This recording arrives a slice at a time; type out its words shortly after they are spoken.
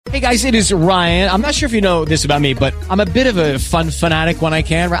Hey guys, it is Ryan. I'm not sure if you know this about me, but I'm a bit of a fun fanatic when I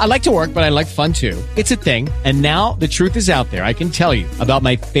can. I like to work, but I like fun too. It's a thing. And now the truth is out there. I can tell you about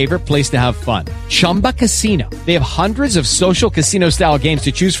my favorite place to have fun. Chumba Casino. They have hundreds of social casino style games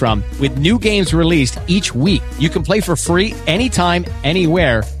to choose from with new games released each week. You can play for free anytime,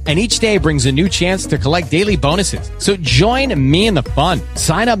 anywhere. And each day brings a new chance to collect daily bonuses. So join me in the fun.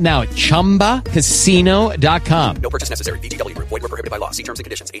 Sign up now at ChumbaCasino.com. No purchase necessary. VGW. Void where prohibited by law. See terms and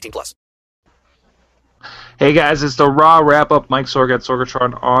conditions. 18+. Hey guys, it's the Raw wrap-up. Mike Sorg at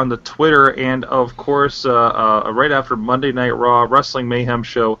Sorgatron on the Twitter. And of course, right after Monday Night Raw,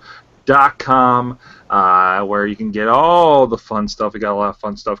 WrestlingMayhemShow.com. Where you can get all the fun stuff. We got a lot of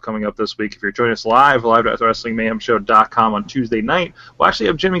fun stuff coming up this week. If you're joining us live at WrestlingMayhemShow.com on Tuesday night, we'll actually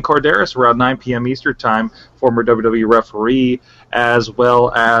have Jimmy Corderas around 9 p.m. Eastern Time, former WWE referee, as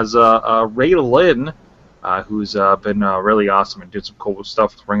well as Ray Lynn, who's been really awesome and did some cool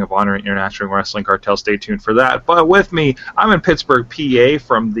stuff with Ring of Honor and International Wrestling Cartel. Stay tuned for that. But with me, I'm in Pittsburgh, PA,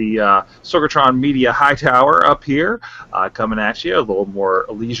 from the Sorgatron Media High Tower up here, coming at you a little more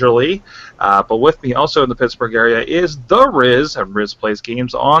leisurely. But with me also in the Pittsburgh area is the Rizz, and Rizz Plays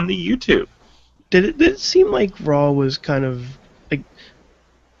Games on the YouTube. Did it seem like Raw was kind of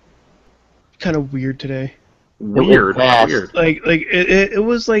weird today? Weird. Like it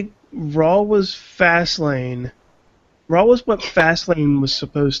was like Raw was Fastlane. Raw was what Fastlane was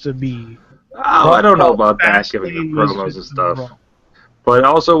supposed to be. Oh, I don't know about that, giving the promos and stuff. But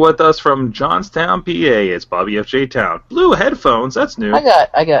also with us from Johnstown, PA, it's Bobby F. J. Town. Blue headphones, that's new.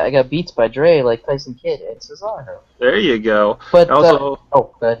 I got Beats by Dre like Tyson Kidd and Cesaro. There you go. But also,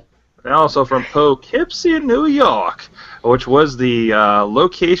 good. And also from Poughkeepsie, New York, which was the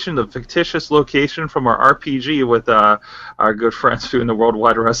location, the fictitious location from our RPG with our good friends doing the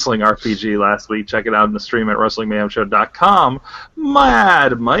Worldwide Wrestling RPG last week. Check it out in the stream at WrestlingMayhemShow.com.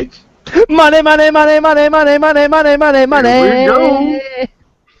 Mad Mike. Money. Here we go.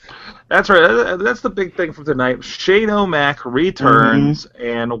 That's right. That's the big thing from tonight. Shane O'Mac returns,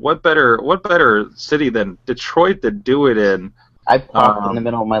 and what better city than Detroit to do it in? I popped in the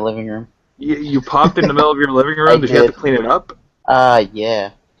middle of my living room. You popped in the middle of your living room? Did you have to clean it up?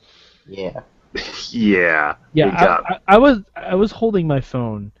 Yeah. Yeah. I was holding my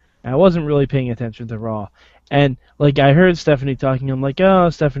phone, and I wasn't really paying attention to Raw. And like I heard Stephanie talking, I'm like, oh,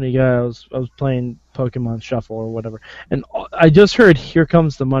 Stephanie, I was playing Pokemon Shuffle or whatever, and I just heard "Here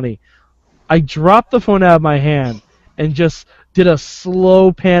Comes the Money." I dropped the phone out of my hand and just did a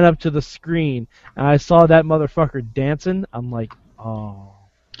slow pan up to the screen, and I saw that motherfucker dancing. I'm like, oh.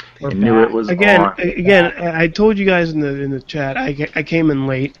 I knew it was again. on. Again, I told you guys in the chat. I came in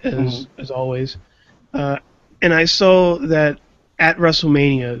late as always, and I saw that at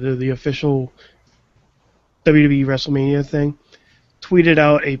WrestleMania, the official WWE WrestleMania thing, tweeted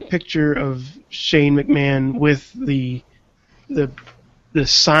out a picture of Shane McMahon with the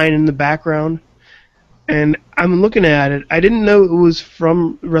sign in the background. And I'm looking at it. I didn't know it was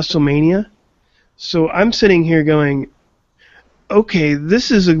from WrestleMania. So I'm sitting here going, okay,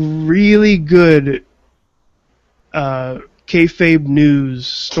 this is a really good kayfabe news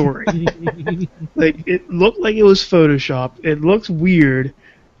story. Like, it looked like it was Photoshopped. It looked weird.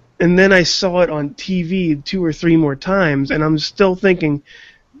 And then I saw it on TV 2 or 3 more times, and I'm still thinking,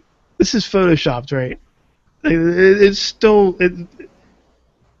 this is Photoshopped, right? Like, it's still...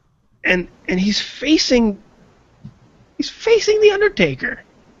 And he's facing the Undertaker.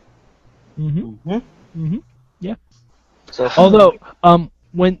 Yeah. So, although,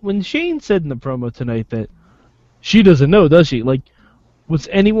 when Shane said in the promo tonight that she doesn't know, does she? Like, was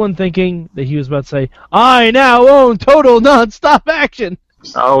anyone thinking that he was about to say, "I now own total non-stop action"?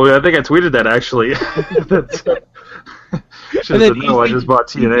 Oh, I think I tweeted that actually. Should have said no. I just bought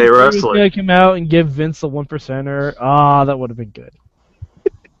TNA Wrestling. He's gonna come out and give Vince a 1%er. That would have been good.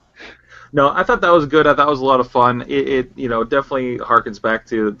 No, I thought that was good. I thought it was a lot of fun. It definitely harkens back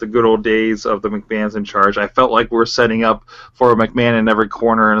to the good old days of the McMahons in charge. I felt like we're setting up for a McMahon in every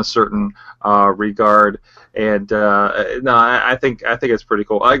corner in a certain regard. And no, I think it's pretty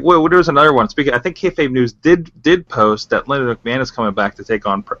cool. Like, there's another one. Speaking, I think Kayfabe News did post that Linda McMahon is coming back to take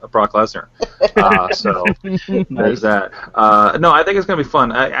on Brock Lesnar. So there's that. No, I think it's gonna be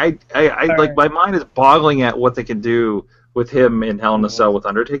fun. I like, my mind is boggling at what they can do with him in Hell in a Cell with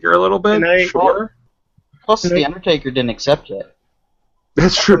Undertaker a little bit. Sure. Plus, the Undertaker didn't accept yet.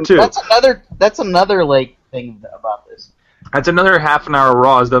 That's true too. That's another like thing about this. That's another half an hour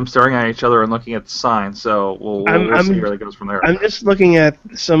Raw is them staring at each other and looking at the sign. So we'll see where it goes from there. I'm just looking at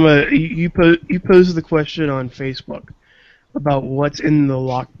some. You posed the question on Facebook. about what's in the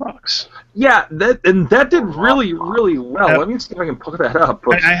lockbox. Yeah, that did really, really well. Let me see if I can pull that up.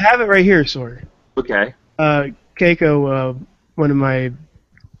 I have it right here, Sorg. Okay. Keiko, one of my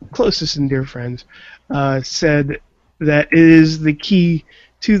closest and dear friends, said that it is the key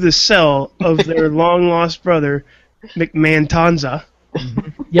to the cell of their long-lost brother, McMahon Tanza.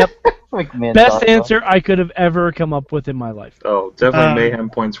 Yep. McMahon Best Tanza. answer I could have ever come up with in my life. Oh, definitely mayhem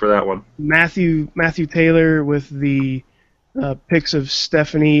points for that one. Matthew Taylor with the pics of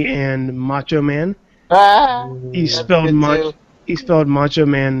Stephanie and Macho Man. He That's spelled good Macho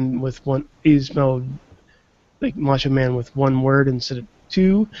Man with one. He spelled like Macho Man with one word instead of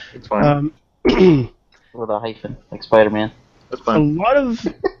two. It's fine. with a hyphen, like Spider-Man. That's A fine. lot of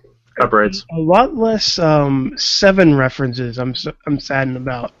Separates. a lot less Seven references. I'm saddened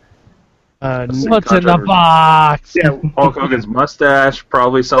about. What's in the box? Yeah, Hulk Hogan's mustache,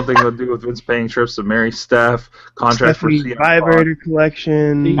 probably something to do with Vince paying trips to marry Steph. Contract Stephanie's for CM vibrator Punk.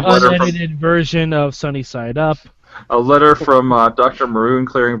 collection. The Letter from- unedited version of Sunny Side Up. A letter from Dr. Maroon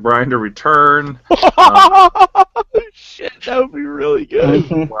clearing Brian to return. Shit, that would be really good.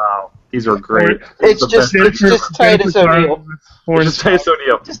 Wow, these are great. It's This is the just Titus O'Neil. best- Just Titus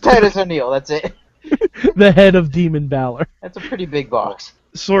O'Neil. Just Titus O'Neil, that's it. The head of Demon Balor. That's a pretty big box.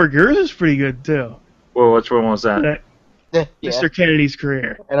 Sorg, yours is pretty good too. Well, which one was that? Yeah. Mr. Kennedy's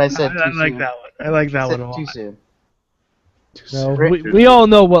career. And I said I too like soon. that one. I like that Said one a too lot. soon. No, Great. we all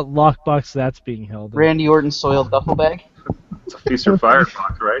know what lockbox that's being held in. Randy Orton's soiled duffel bag. It's a feast or fire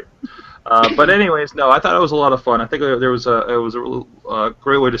box, right? But anyways, no, I thought it was a lot of fun. I think it was a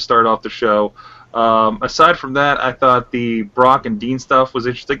great way to start off the show. Aside from that, I thought the Brock and Dean stuff was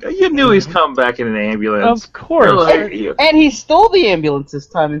interesting. You knew he's coming back in an ambulance. Of course. You're like, you- And he stole the ambulance this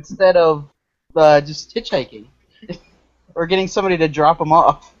time instead of just hitchhiking. Or getting somebody to drop him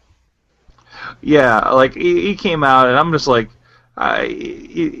off. Yeah, like he came out, and I'm just like,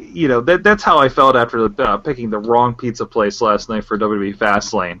 that's how I felt after picking the wrong pizza place last night for WWE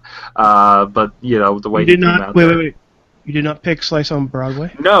Fastlane. But the way You he did came not. out Wait, there. wait, wait. You did not pick Slice on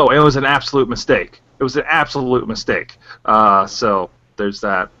Broadway. No, it was an absolute mistake. It was an absolute mistake. So there's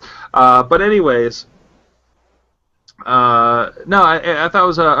that. But anyways, no, I thought it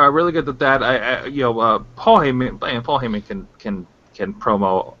was really good that Paul Heyman can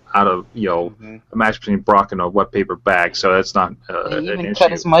promo out of a match between Brock and a wet paper bag, so that's not He an even issue.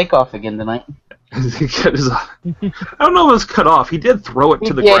 cut his mic off again tonight. He cut his- I don't know if it was cut off. He did throw it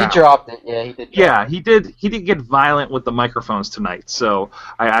to the ground. He dropped it. Yeah, he did. Yeah, he did. He did get violent with the microphones tonight, so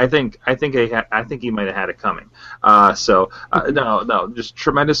I think he might have had it coming. No, just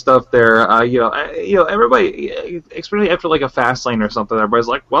tremendous stuff there. Everybody, especially after like a fast lane or something, everybody's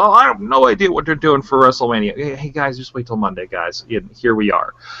like, "Well, I have no idea what they're doing for WrestleMania." Hey guys, just wait till Monday, guys. Here we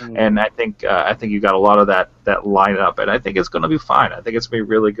are, and I think you got a lot of that line up, and I think it's going to be fine. I think it's going to be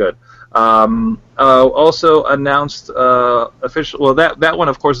really good. Also announced official. Well, that one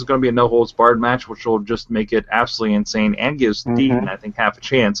of course is going to be a no holds barred match, which will just make it absolutely insane and gives Dean, I think, half a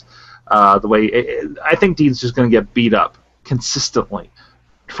chance. I think Dean's just going to get beat up consistently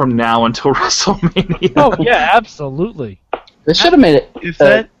from now until WrestleMania. Oh yeah, absolutely. They should have made it. If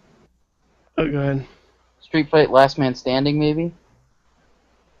that. Oh, go ahead. Street Fight Last Man Standing, maybe.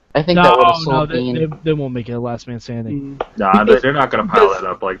 I think that would have sold Dean. they won't make it a last man standing. Nah, they're not going to pile that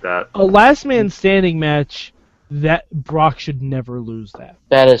up like that. A last man standing match, that Brock should never lose that.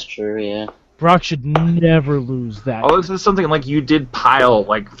 That is true. Yeah. Brock should never lose that. Oh, this is something like you did pile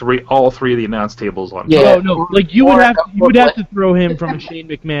like all three of the announce tables on. Yeah. No, like you would have to throw him from a Shane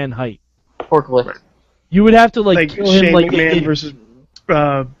McMahon height. Forklift. You would have to Like kill him Shane like McMahon versus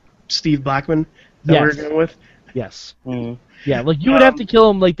Steve Blackman. That Yes. we're going with. Yes. Mm. Yeah, like you would have to kill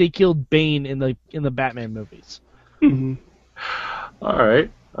him like they killed Bane in the Batman movies. Mm-hmm. All right.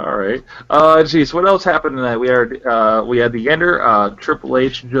 Geez, what else happened tonight? We had the ender, Triple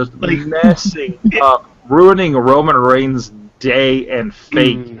H just messing up, ruining Roman Reigns' day and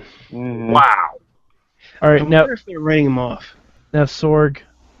fate. Mm-hmm. Wow. All I right, now wonder if they're writing him off. Sorg,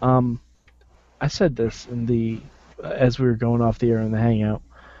 I said this in the as we were going off the air in the hangout.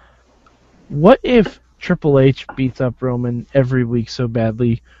 What if Triple H beats up Roman every week so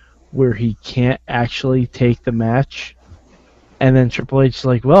badly where he can't actually take the match, and then Triple H is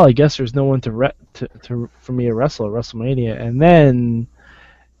like, well, I guess there's no one for me to wrestle at WrestleMania, and then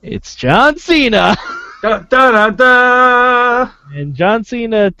it's John Cena. Da, da, da, da. And John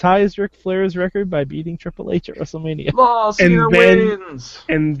Cena ties Ric Flair's record by beating Triple H at WrestleMania. Lost, Cena wins.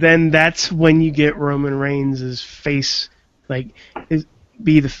 And then that's when you get Roman Reigns' face,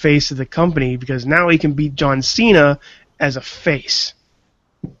 be the face of the company, because now he can beat John Cena as a face.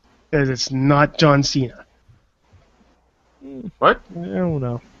 Because it's not John Cena. What? I don't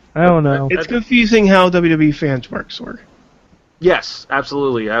know. It's confusing how WWE fans work, Sorg. Yes,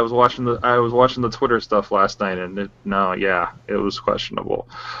 absolutely. I was watching the Twitter stuff last night, and it was questionable.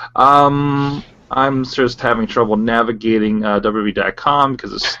 I'm just having trouble navigating WWE.com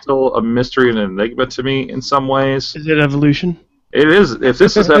because it's still a mystery and an enigma to me in some ways. Is it Evolution? It is. If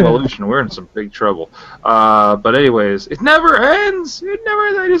this is Evolution, we're in some big trouble. But anyways, it never ends. It never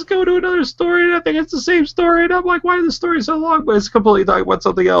ends. I just go to another story, and I think it's the same story, and I'm like, why is the story so long? But it's completely talking about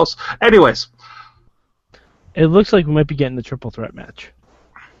something else. Anyways. It looks like we might be getting the triple threat match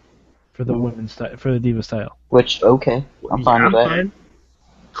for the women's for the Divas title. Which, okay, I'm fine with that. Fine.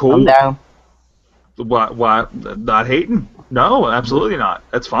 Cool. I'm down. What? Not hating? No, absolutely not.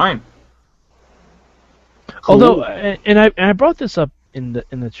 That's fine. Cool. Although, and I brought this up in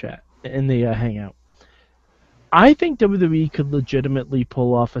the chat in the hangout. I think WWE could legitimately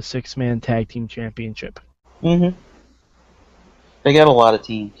pull off a 6-man tag team championship. Mm-hmm. They got a lot of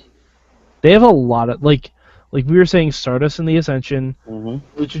teams. They have a lot of like we were saying, Stardust and the Ascension,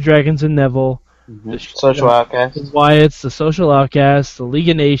 Lucha Dragons and Neville, the Social Outcasts, the Wyatts, the Social Outcasts, the League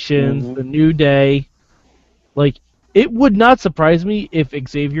of Nations, the New Day. Like, it would not surprise me if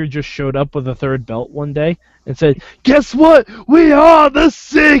Xavier just showed up with a third belt one day and said, "Guess what? We are the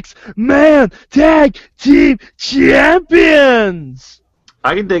 6-man tag team champions."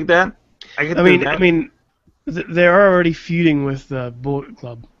 I can dig that. I mean, they're already feuding with the Bullet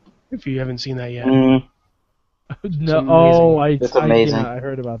Club. If you haven't seen that yet. No, It's amazing. I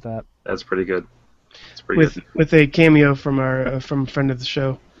heard about that. That's pretty good. It's pretty good. With a cameo from a friend of the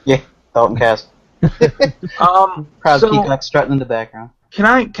show. Yeah, Dalton Cast. Proud so, Peacock strutting in the background. Can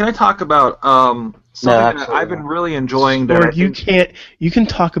I talk about something that I've been really enjoying? Or you can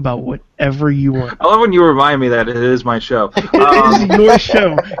talk about whatever you want. I love when you remind me that it is my show. It is your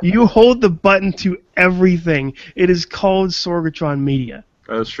show. You hold the button to everything. It is called Sorgatron Media.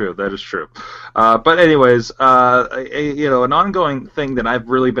 That is true. But anyways, an ongoing thing that I've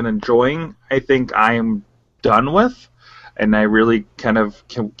really been enjoying, I think I am done with, and I really kind of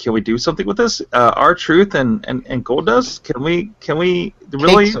can we do something with this? R-Truth and Goldust, can we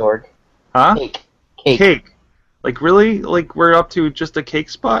really? Cake, Sorg. Huh? Cake. Like really? Like we're up to just a cake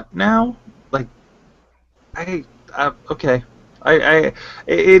spot now? Like, okay. It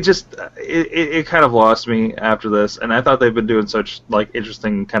kind of lost me after this, and I thought they've been doing such like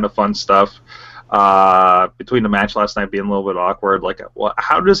interesting kind of fun stuff. Between the match last night being a little bit awkward, like, well,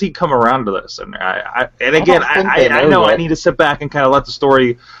 how does he come around to this? And I know I need to sit back and kind of let the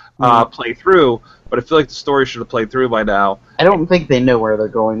story play through, but I feel like the story should have played through by now. I don't think they know where they're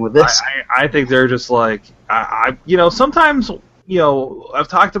going with this. I think they're just like sometimes I've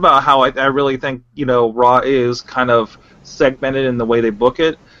talked about how I really think Raw is kind of segmented in the way they book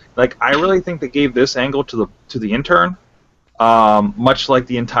it. Like, I really think they gave this angle to the intern, much like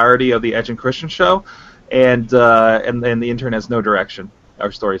the entirety of the Edge and Christian show, and the intern has no direction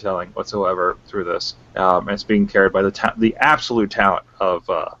or storytelling whatsoever through this, and it's being carried by the absolute talent of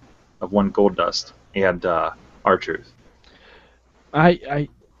one Goldust and R-Truth. I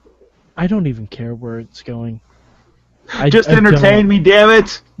don't even care where it's going. Just entertain me, damn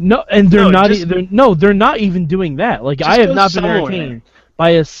it! No, and they're not even doing that. Like, I have not been entertained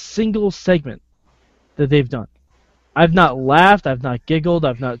by a single segment that they've done. I've not laughed, I've not giggled,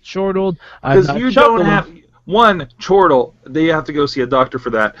 I've not chortled, I've not chuckled. Don't have one chortle. You have to go see a doctor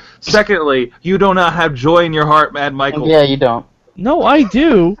for that. Secondly, you do not have joy in your heart, Mad Michael. Yeah, you don't. No, I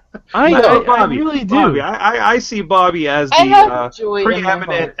do. I really do. Bobby, I see Bobby as the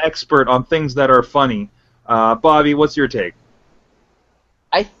preeminent expert on things that are funny. Bobby, what's your take?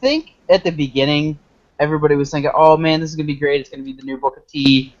 I think at the beginning, everybody was thinking, "Oh man, this is gonna be great. It's gonna be the new Booker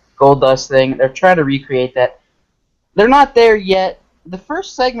T Goldust thing." They're trying to recreate that. They're not there yet. The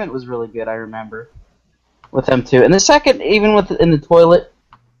first segment was really good, I remember, with them too, and the second, even in the toilet,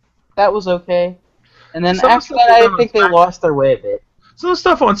 that was okay. And then after that, I think they lost their way a bit. So the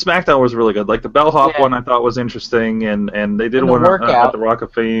stuff on SmackDown was really good. Like the bellhop one, I thought was interesting, and they did one at the Rock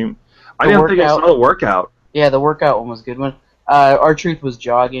of Fame. I didn't think I saw the workout. Yeah, the workout one was a good one. R-Truth was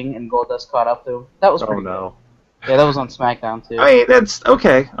jogging, and Goldust caught up to him. That was pretty good. Yeah, that was on SmackDown, too. I mean, that's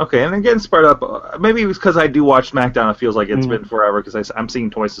okay. And again, spread up. Maybe it was because I do watch SmackDown, it feels like it's been forever, because I'm seeing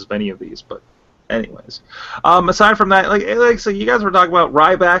twice as many of these. But anyways. Aside from that, so you guys were talking about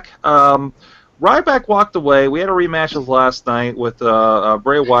Ryback. Ryback walked away. We had a rematch last night with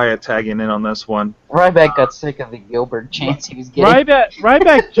Bray Wyatt tagging in on this one. Ryback got sick of the Gilbert chance he was getting.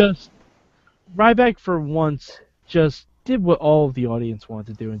 Ryback for once just did what all of the audience wanted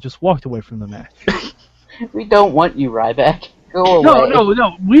to do and just walked away from the match. We don't want you, Ryback. Go away.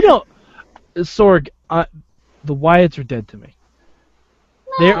 No, we don't. Sorg, The Wyatts are dead to me.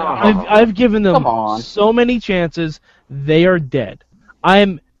 I've given them so many chances. They are dead.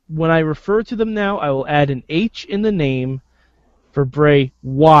 When I refer to them now, I will add an H in the name for Bray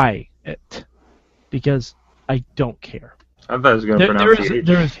Wyatt, because I don't care. I thought I was going to pronounce the H.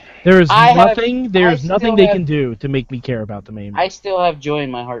 There is nothing they can do to make me care about the main. I still have joy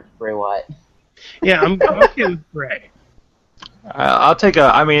in my heart for Bray Wyatt. Yeah, I'm okay with Bray. I'll take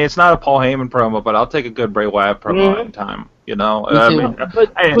I mean, it's not a Paul Heyman promo, but I'll take a good Bray Wyatt promo anytime. You know? Me too. I mean,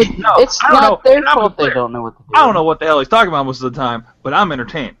 but it's not their fault they don't know what to do. I don't know what the hell he's talking about most of the time, but I'm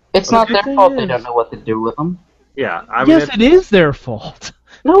entertained. It's not their fault they don't know what to do with them. Yeah, I mean, yes, it is their fault.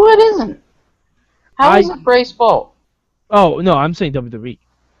 No, it isn't. How is it Bray's fault? Oh, no, I'm saying WWE.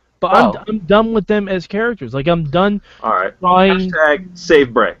 But I'm done with them as characters. Like, I'm done trying... Hashtag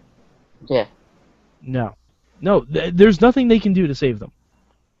save Bray. Yeah. No, there's nothing they can do to save them.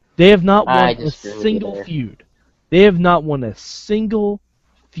 They have not won a single feud. They have not won a single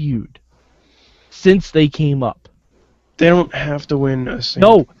feud since they came up. They don't have to win a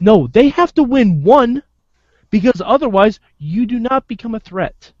single. No, they have to win one, because otherwise you do not become a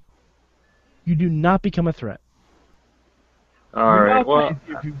threat. You do not become a threat. All right. Well,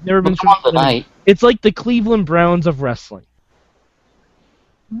 if you've never been tonight. It's like the Cleveland Browns of wrestling.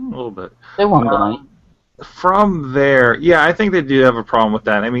 A little bit. They won tonight. From there, yeah, I think they do have a problem with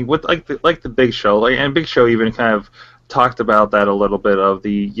that. I mean, with like the Big Show, and Big Show even kind of talked about that a little bit of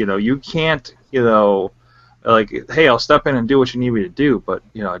the, you can't, like, hey, I'll step in and do what you need me to do, but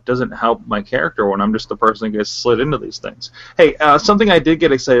it doesn't help my character when I'm just the person who gets slid into these things. Hey, something I did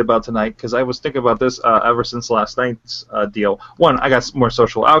get excited about tonight, because I was thinking about this ever since last night's deal. One, I got some more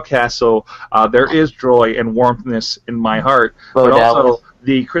Social Outcasts, so there is joy and warmthness in my heart, but also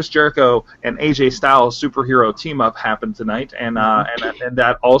the Chris Jericho and AJ Styles superhero team up happened tonight, and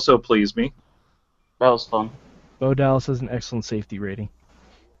that also pleased me. That was fun. Bo Dallas has an excellent safety rating.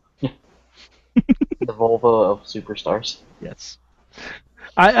 The Volvo of superstars. Yes.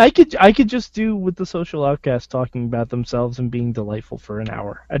 I could just do with the Social Outcasts talking about themselves and being delightful for an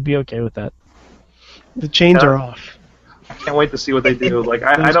hour. I'd be okay with that. The chains are off. I can't wait to see what they do. Like,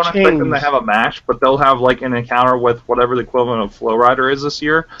 I don't expect them to have a match, but they'll have like an encounter with whatever the equivalent of FLOrida is this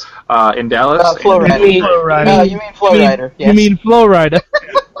year in Dallas. FLOrida. You mean FLOrida. Yes. You mean FLOrida.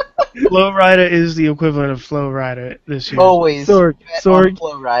 FLOrida is the equivalent of FLOrida this year. Always. Sorg,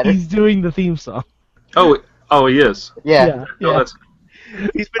 FLOrida. He's doing the theme song. Oh, he is. Yeah.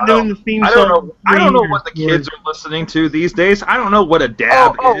 He's been doing the theme song. I don't know what the kids are listening to these days. I don't know what a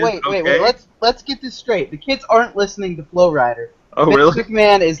dab is. Wait. Let's get this straight. The kids aren't listening to FLOrida. Really? Vince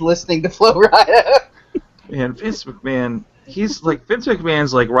McMahon is listening to FLOrida. Man, Vince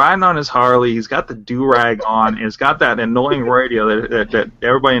McMahon's like riding on his Harley. He's got the do-rag on, and he's got that annoying radio that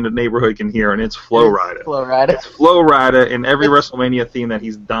everybody in the neighborhood can hear, and it's FLOrida. It's FLOrida in every WrestleMania theme that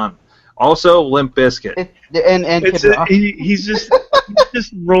he's done. Also, Limp Bizkit. He's just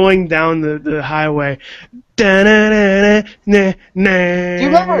rolling down the highway. Do you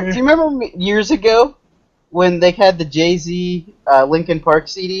remember years ago when they had the Jay-Z Linkin Park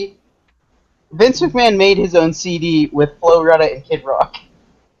CD? Vince McMahon made his own CD with FLOrida and Kid Rock.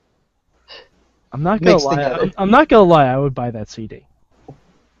 I'm not gonna lie. I would buy that CD.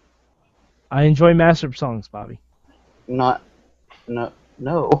 I enjoy massive songs, Bobby. No.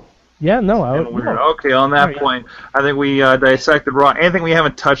 Yeah, no, I would. No. Okay, on that point, I think we dissected Raw. Anything we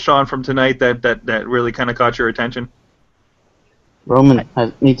haven't touched on from tonight that really kind of caught your attention? Roman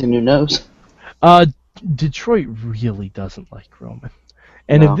needs a new nose. Detroit really doesn't like Roman,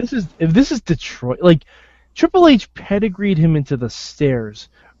 and if this is Detroit, like Triple H pedigreed him into the stairs,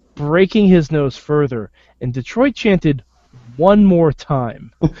 breaking his nose further, and Detroit chanted one more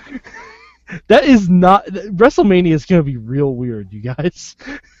time. That is not WrestleMania is gonna be real weird, you guys.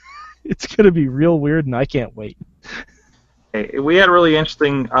 It's going to be real weird, and I can't wait. Hey, we had a really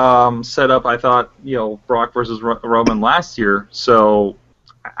interesting setup, I thought, Brock versus Roman last year, so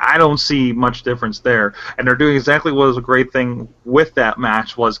I don't see much difference there. And they're doing exactly what was a great thing with that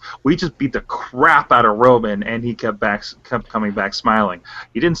match was we just beat the crap out of Roman, and he kept coming back smiling.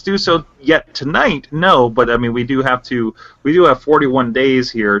 He didn't do so yet tonight, no, but I mean we do have 41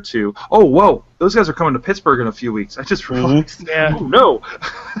 days here to. Oh, whoa! Those guys are coming to Pittsburgh in a few weeks. I just realized. Yeah. Oh no!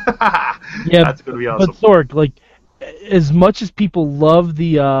 Yeah, that's gonna be awesome. But Sorg, like, as much as people love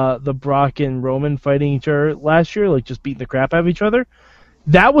the Brock and Roman fighting each other last year, like just beating the crap out of each other.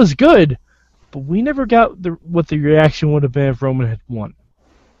 That was good, but we never got what the reaction would have been if Roman had won.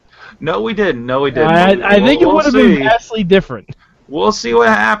 No, we didn't. I think it would have been vastly different. We'll see what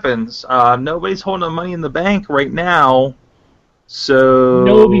happens. Nobody's holding the Money in the Bank right now, so... You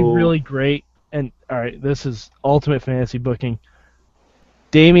know what would be really great? and all right, this is ultimate fantasy booking.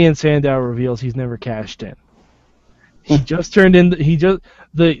 Damian Sandow reveals he's never cashed in. He just turned in.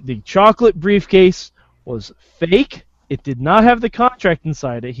 The chocolate briefcase was fake. It did not have the contract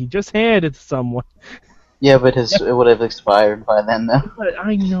inside it. He just handed it to someone. Yeah, but it would have expired by then, though. But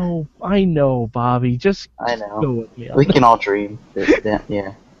I know, Bobby. Just I know. go with me. We can all dream.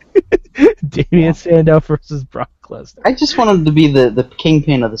 Yeah. Damian Sandow versus Brock Lesnar. I just want him to be the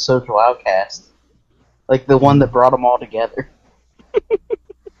kingpin of the Social Outcasts, like the one that brought them all together.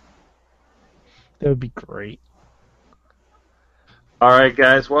 That would be great. All right,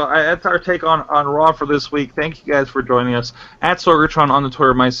 guys. Well, that's our take on Raw for this week. Thank you guys for joining us. At Sorgatron on the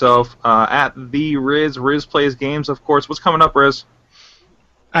Twitter, myself. At the Rizz. Rizz plays games, of course. What's coming up, Rizz?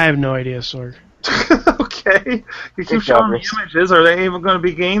 I have no idea, Sorg. Okay. You keep showing me images. Are they even going to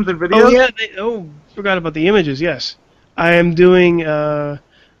be games and videos? Oh, yeah. Forgot about the images, yes. I am doing a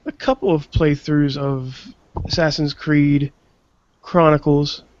couple of playthroughs of Assassin's Creed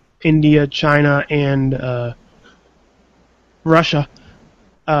Chronicles, India, China, and Russia.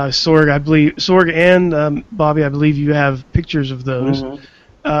 Sorg and Bobby, I believe you have pictures of those. Mm-hmm.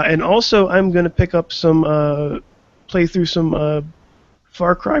 And also, I'm going to pick up play through some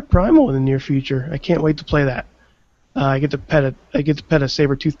Far Cry Primal in the near future. I can't wait to play that. I get to pet a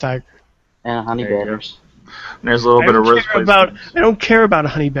saber-toothed tiger. And honey badgers. There's a little bit of Rizz. I don't care about a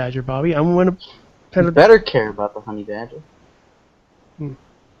honey badger, Bobby. I'm going to pet You better care about the honey badger.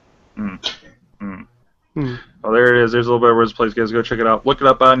 Well, there it is. There's a little bit of Rizz Plays. Guys, go check it out. Look it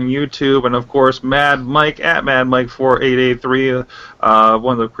up on YouTube. And, of course, Mad Mike at Mad Mike 4883, one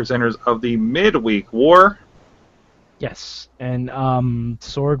of the presenters of the Midweek War. Yes, and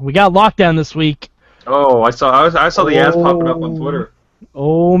Sorg, we got lockdown this week. Oh, I saw the ads popping up on Twitter.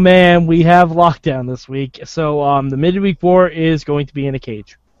 Oh man, we have lockdown this week. So the Midweek War is going to be in a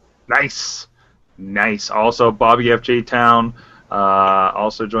cage. Nice. Also, Bobby FJ Town,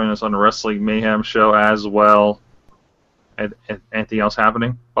 also joining us on the Wrestling Mayhem show as well. Anything else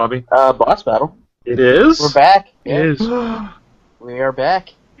happening, Bobby? Boss battle. It is? We're back. It is. We are back.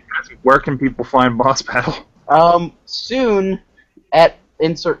 Where can people find Boss Battle? Soon at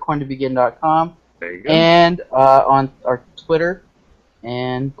insertcointobegin.com. There you go. And on our Twitter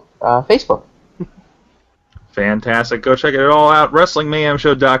and Facebook. Fantastic. Go check it all out.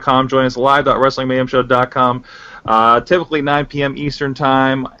 WrestlingMayhemShow.com. Join us live.WrestlingMayhemShow.com. Typically 9 p.m. Eastern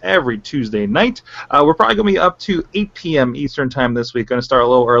Time every Tuesday night. We're probably going to be up to 8 p.m. Eastern Time this week. Going to start a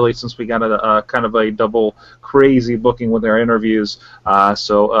little early since we got a kind of a double crazy booking with our interviews.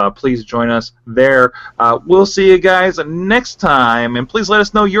 So please join us there. We'll see you guys next time. And please let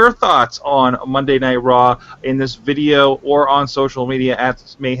us know your thoughts on Monday Night Raw in this video or on social media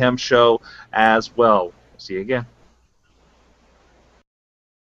at Mayhem Show as well. See you again.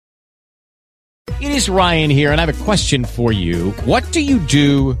 It is Ryan here, and I have a question for you. What do you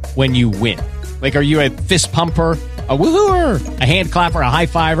do when you win? Like, are you a fist pumper, a woohooer, a hand clapper, a high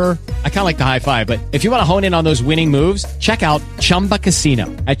fiver? I kind of like the high five, but if you want to hone in on those winning moves, check out Chumba Casino.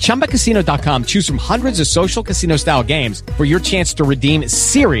 At ChumbaCasino.com, choose from hundreds of social casino-style games for your chance to redeem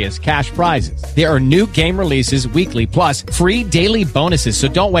serious cash prizes. There are new game releases weekly, plus free daily bonuses, so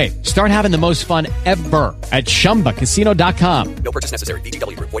don't wait. Start having the most fun ever at ChumbaCasino.com. No purchase necessary.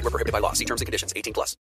 VGW Group. Void where prohibited by law. See terms and conditions. 18+.